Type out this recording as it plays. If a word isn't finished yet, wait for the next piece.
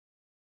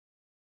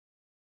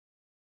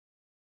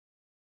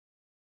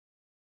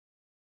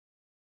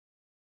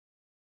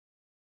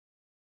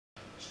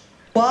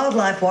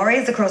Wildlife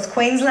warriors across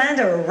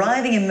Queensland are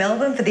arriving in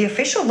Melbourne for the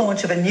official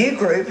launch of a new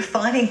group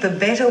fighting for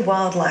better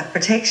wildlife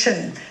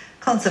protection.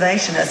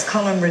 Conservationist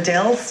Colin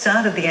Riddell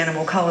started the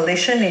Animal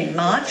Coalition in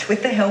March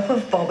with the help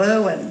of Bob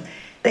Irwin.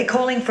 They're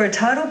calling for a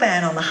total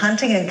ban on the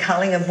hunting and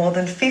culling of more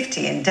than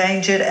 50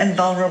 endangered and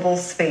vulnerable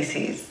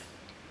species.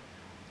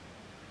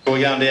 We're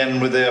going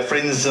down with our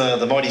friends,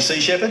 the mighty Sea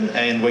Shepherd,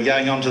 and we're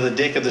going onto the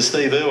deck of the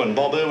Steve Irwin.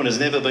 Bob Irwin has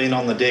never been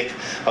on the deck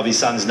of his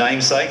son's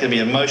namesake. It'll be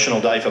an emotional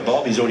day for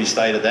Bob. He's already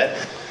stated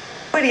that.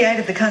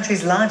 28 of the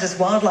country's largest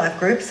wildlife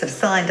groups have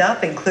signed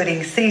up,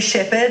 including Sea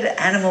Shepherd,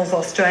 Animals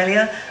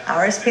Australia,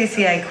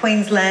 RSPCA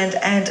Queensland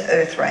and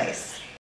Earth Race.